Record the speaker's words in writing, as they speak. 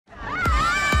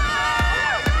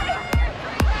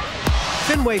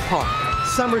Fenway Park,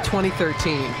 summer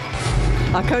 2013.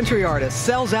 A country artist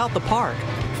sells out the park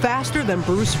faster than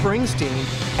Bruce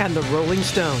Springsteen and the Rolling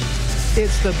Stones.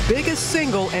 It's the biggest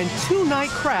single and two-night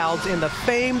crowds in the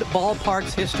famed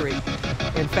ballpark's history.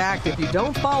 In fact, if you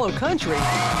don't follow country,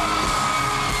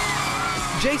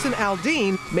 Jason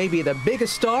Aldean may be the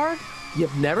biggest star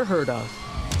you've never heard of.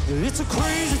 It's a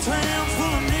crazy town full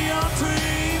of neon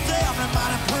dreams.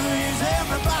 Everybody prays,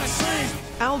 everybody sings.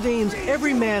 Aldean's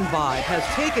everyman vibe has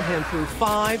taken him through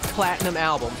 5 platinum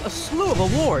albums, a slew of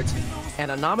awards,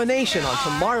 and a nomination on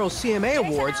tomorrow's CMA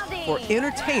Awards for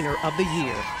Entertainer of the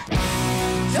Year.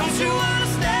 Don't you wanna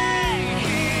stay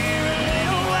here a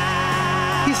little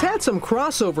while? He's had some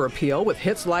crossover appeal with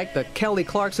hits like the Kelly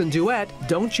Clarkson duet,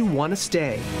 Don't You Wanna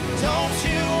Stay? Don't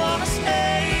you wanna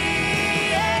stay?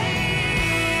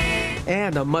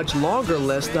 And a much longer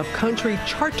list of country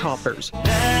chart toppers.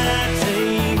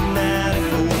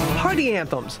 1994. Party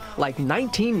anthems like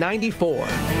 1994. Little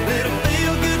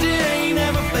feel good you ain't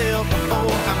never felt before.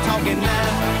 I'm talking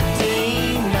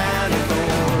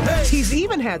 1994. He's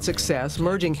even had success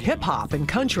merging hip-hop and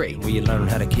country. Where you learn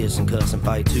how to kiss and cuss and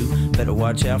fight too. Better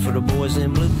watch out for the boys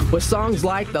in blue. With songs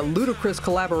like the ludicrous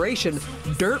collaboration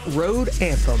Dirt Road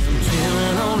Anthem.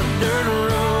 Chilling on a dirt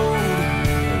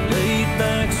road, laid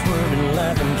back swerving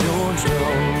laughing George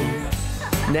Road.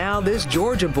 Now this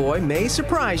Georgia boy may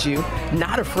surprise you,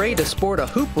 not afraid to sport a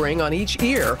hoop ring on each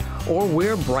ear or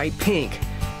wear bright pink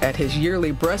at his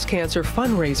yearly breast cancer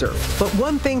fundraiser. But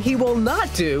one thing he will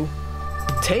not do,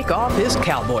 take off his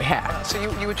cowboy hat. So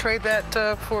you would trade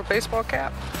that for a baseball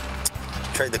cap?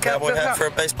 Trade the cowboy hat for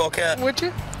a baseball cap? Would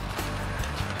you?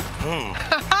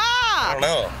 I don't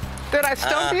know. Did I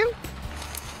stump you?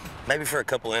 Maybe for a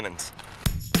couple innings.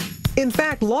 In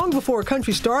fact, long before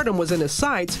country stardom was in his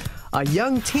sights, a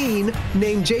young teen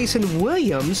named Jason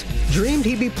Williams dreamed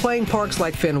he'd be playing parks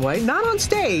like Fenway, not on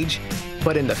stage,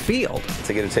 but in the field.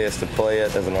 To get a chance to play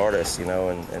it as an artist, you know,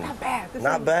 and Not bad.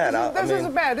 not bad. This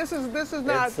isn't bad. This is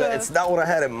not. It's not what I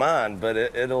had in mind, but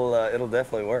it'll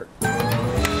definitely work.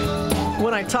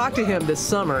 When I talked to him this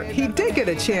summer, he did get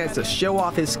a chance to show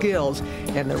off his skills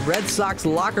in the Red Sox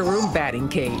locker room batting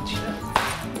cage.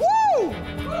 Woo!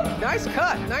 Nice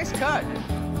cut. Nice cut.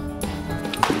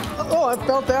 Oh, I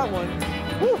felt that one.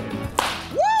 Woo!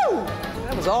 Woo!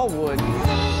 That was all wood.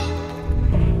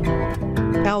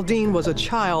 Aldean was a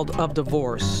child of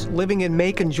divorce, living in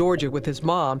Macon, Georgia with his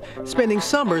mom, spending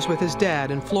summers with his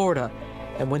dad in Florida.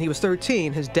 And when he was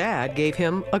 13, his dad gave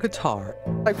him a guitar.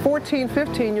 Like 14,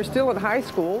 15, you're still in high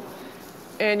school,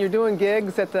 and you're doing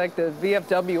gigs at the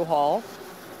VFW hall,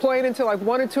 playing until like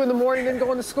 1 or 2 in the morning, then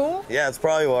going to school? Yeah, it's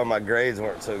probably why my grades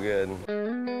weren't so good.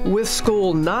 With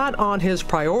school not on his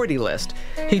priority list,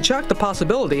 he chucked the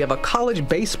possibility of a college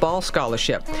baseball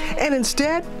scholarship and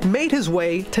instead made his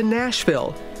way to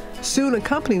Nashville, soon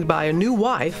accompanied by a new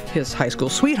wife, his high school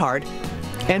sweetheart,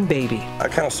 and baby. I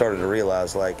kind of started to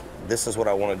realize, like, this is what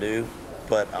I want to do,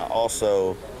 but I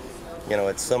also, you know,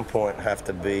 at some point have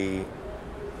to be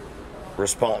a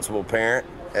responsible parent.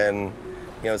 And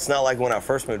you know, it's not like when I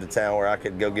first moved to town where I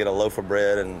could go get a loaf of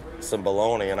bread and some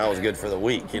bologna and I was good for the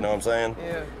week, you know what I'm saying?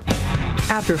 Yeah.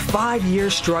 After 5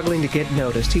 years struggling to get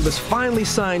noticed, he was finally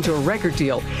signed to a record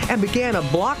deal and began a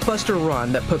blockbuster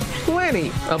run that put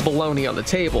plenty of bologna on the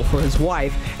table for his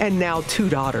wife and now 2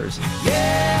 daughters.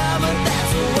 Yeah, but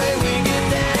that's the way we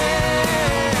get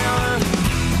down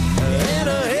in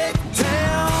a hick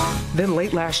town. Then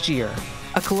late last year,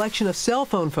 a collection of cell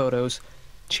phone photos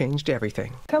changed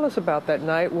everything. Tell us about that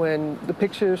night when the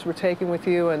pictures were taken with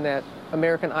you and that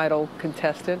American Idol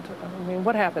contestant. I mean,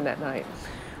 what happened that night?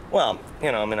 Well,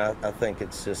 you know, I mean, I think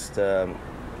it's just, you know,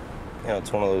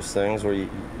 it's one of those things where you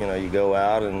know, you go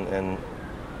out and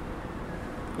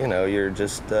you know, you're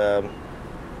just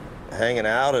hanging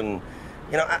out, and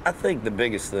you know, I think the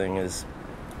biggest thing is,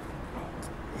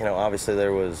 you know, obviously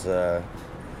there was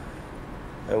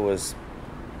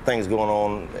things going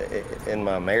on in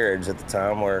my marriage at the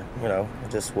time where, you know, I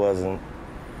just wasn't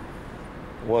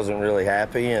really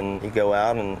happy, and you go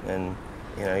out and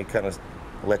you know, you kind of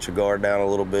let your guard down a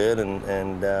little bit, and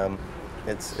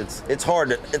it's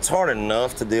hard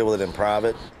enough to deal with it in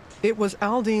private. It was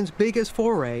Aldean's biggest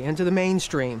foray into the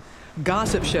mainstream.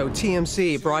 Gossip show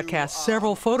TMZ broadcast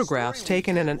several photographs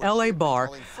taken in an LA bar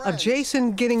of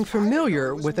Jason getting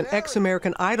familiar with an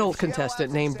ex-American Idol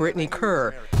contestant named Brittany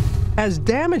Kerr. As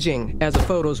damaging as the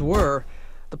photos were,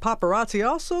 the paparazzi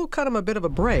also cut him a bit of a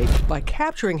break by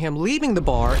capturing him leaving the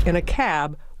bar in a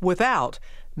cab without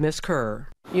Miss Kerr.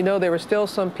 You know, there were still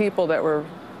some people that were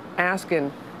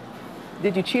asking,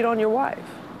 did you cheat on your wife?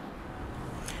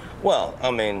 Well,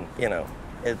 I mean, you know,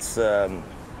 it's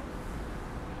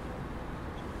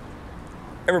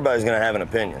everybody's going to have an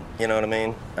opinion, you know what I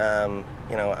mean?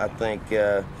 You know, I think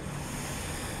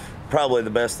probably the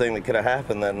best thing that could have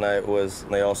happened that night was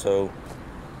they also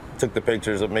took the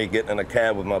pictures of me getting in a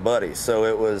cab with my buddies. So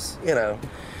it was, you know,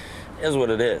 it is what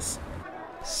it is.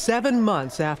 7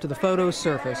 months after the photos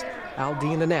surfaced,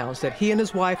 Aldean announced that he and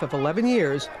his wife of 11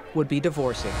 years would be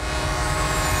divorcing.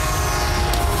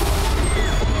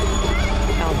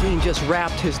 Aldean just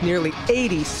wrapped his nearly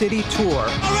 80-city tour.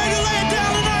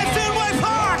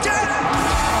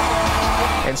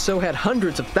 And so had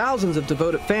hundreds of thousands of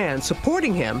devoted fans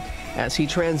supporting him as he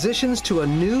transitions to a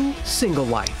new single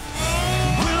life.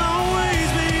 We'll always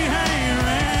be hanging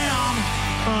around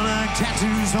like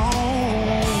tattoos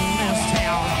on this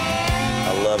town.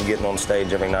 I love getting on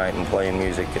stage every night and playing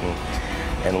music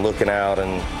and looking out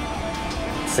and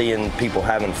seeing people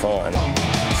having fun. I'm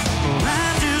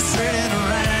just sitting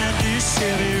around this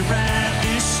city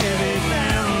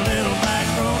down a little back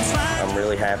road slide. I'm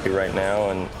really happy right now,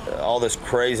 and all this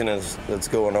craziness that's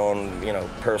going on, you know,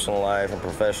 personal life and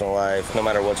professional life, no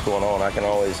matter what's going on, I can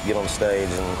always get on stage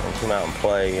and come out and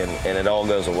play, and it all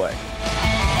goes away.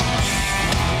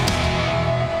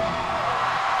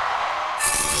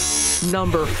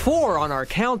 Number 4 on our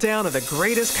countdown of the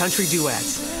greatest country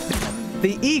duets.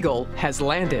 The Eagle has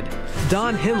landed.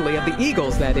 Don Henley of the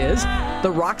Eagles, that is. The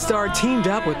rock star teamed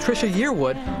up with Trisha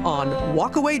Yearwood on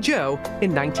Walk Away Joe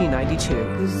in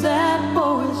 1992. That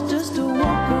boy's just a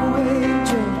walk-away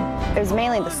Joe. It was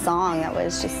mainly the song that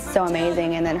was just so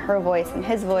amazing, and then her voice and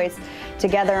his voice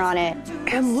together on it.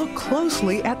 And look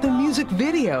closely at the music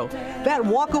video. That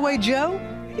Walk Away Joe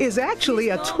is actually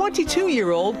a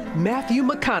 22-year-old Matthew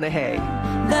McConaughey.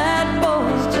 That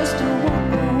boy's just a walk-away